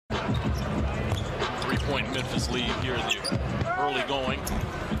3-point Memphis lead here in the early going.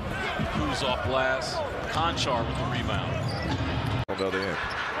 Kuz off glass. Conchar with the rebound. On the other end.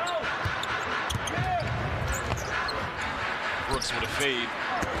 Brooks with a fade.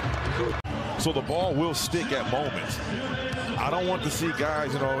 So the ball will stick at moments. I don't want to see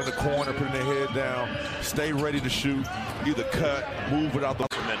guys, in the corner putting their head down, stay ready to shoot, either cut, move without the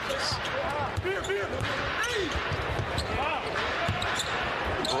Memphis.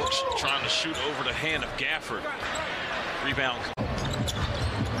 Brooks trying to shoot over the hand of Gafford. Rebound.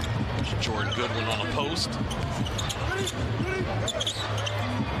 Jordan Goodwin on the post.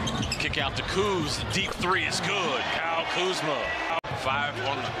 Kick out to Kuz. The deep three is good. Kyle Kuzma. 5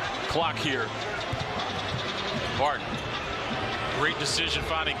 on the clock here. Barton. Great decision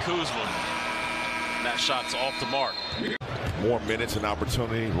finding Kuzma. And that shot's off the mark. More minutes and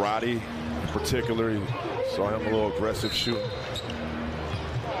opportunity. Roddy, in particular, saw him a little aggressive shooting.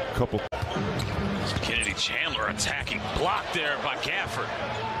 Couple. Kennedy Chandler attacking. Blocked there by Gafford.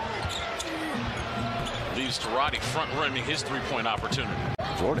 Leaves to Roddy front running his 3-point opportunity.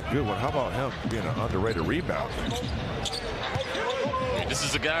 Jordan Goodwin, how about him being an underrated rebounder? This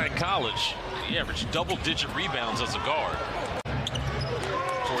is a guy in college. He averaged double-digit rebounds as a guard.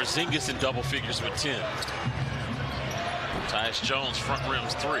 Porzingis in double figures with 10. Tyus Jones front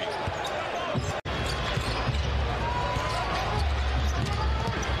rims 3.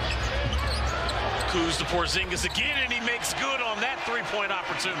 Kuz to Porzingis again, and he makes good on that 3-point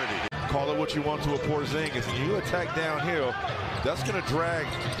opportunity. Call it what you want to a Porzingis, and you attack downhill, that's going to drag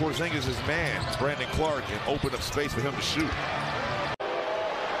Porzingis' man, Brandon Clark, and open up space for him to shoot.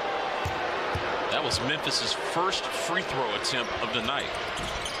 That was Memphis' first free throw attempt of the night.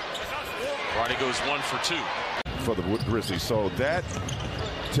 Roddy goes 1 for 2. For the Grizzlies. So that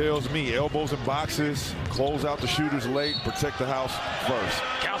tells me elbows and boxes, close out the shooters late, protect the house first.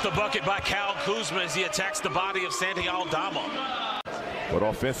 Count the bucket by Kyle Kuzma as he attacks the body of Santi Aldama. But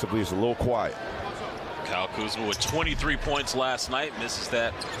offensively, it's a little quiet. Kyle Kuzma with 23 points last night, misses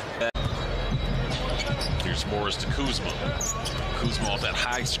that. Here's Morris to Kuzma. Kuzma off that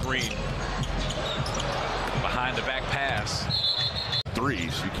high screen. Behind the back pass.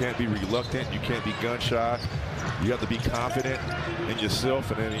 Threes. You can't be reluctant. You can't be gun shy. You have to be confident in yourself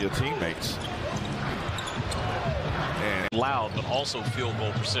and in your teammates. And loud, but also field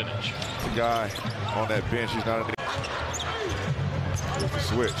goal percentage. The guy on that bench, he's not with the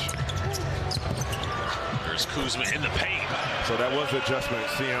switch. There's Kuzma in the paint. So that was the adjustment.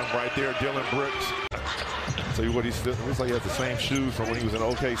 See him right there, Dylan Brooks. Tell you what, he still looks like he has the same shoes from when he was in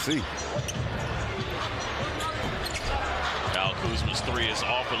OKC. Kyle Kuzma's 3 is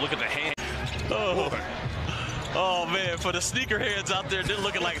off, but look at the hand. Oh man, for the sneakerheads out there, they're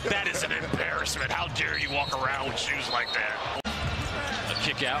looking like that is an embarrassment. How dare you walk around with shoes like that? A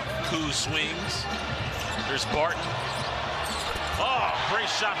kick out, Kuz swings. There's Barton. Oh, great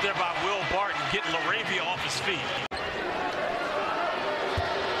shot there by Will Barton, getting LaRavia off his feet.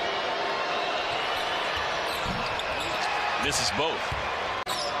 Misses both.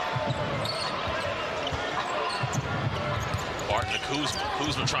 Barton to Kuzma.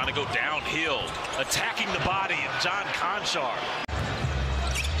 Kuzma trying to go downhill, attacking the body of John Conchar.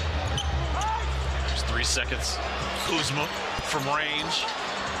 There's 3 seconds. Kuzma from range.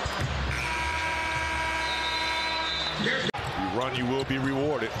 You run, you will be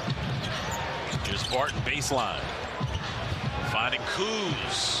rewarded. Here's Barton baseline. Finding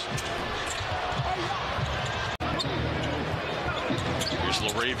Kuz. Here's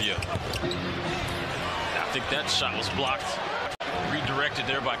LaRavia. I think that shot was blocked. Redirected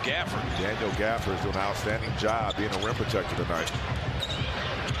there by Gafford. Daniel Gafford is doing an outstanding job being a rim protector tonight.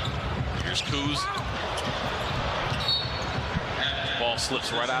 Here's Kuz. Ball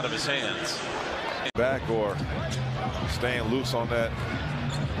slips right out of his hands. Back or staying loose on that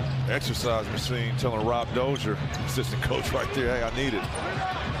exercise machine, telling Rob Dozier, assistant coach right there, hey, I need it.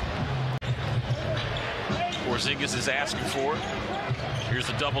 Porzingis is asking for it. Here's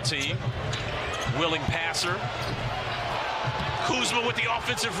the double team. Willing passer. Kuzma with the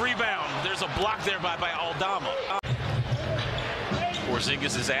offensive rebound. There's a block there by Aldama.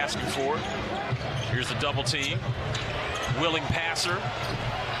 Porzingis is asking for it. Here's the double team. Willing passer.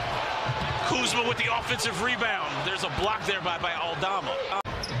 Kuzma with the offensive rebound. There's a block there by Aldama.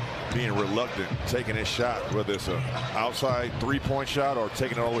 Being reluctant, taking his shot, whether it's an outside 3-point shot or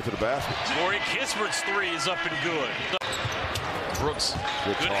taking it all the way to the basket. Corey Kispert's 3 is up and good. Brooks,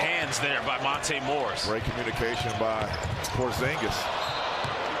 good hands there by Monte Morris. Great communication by Porzingis.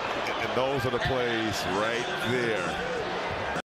 And those are the plays right there.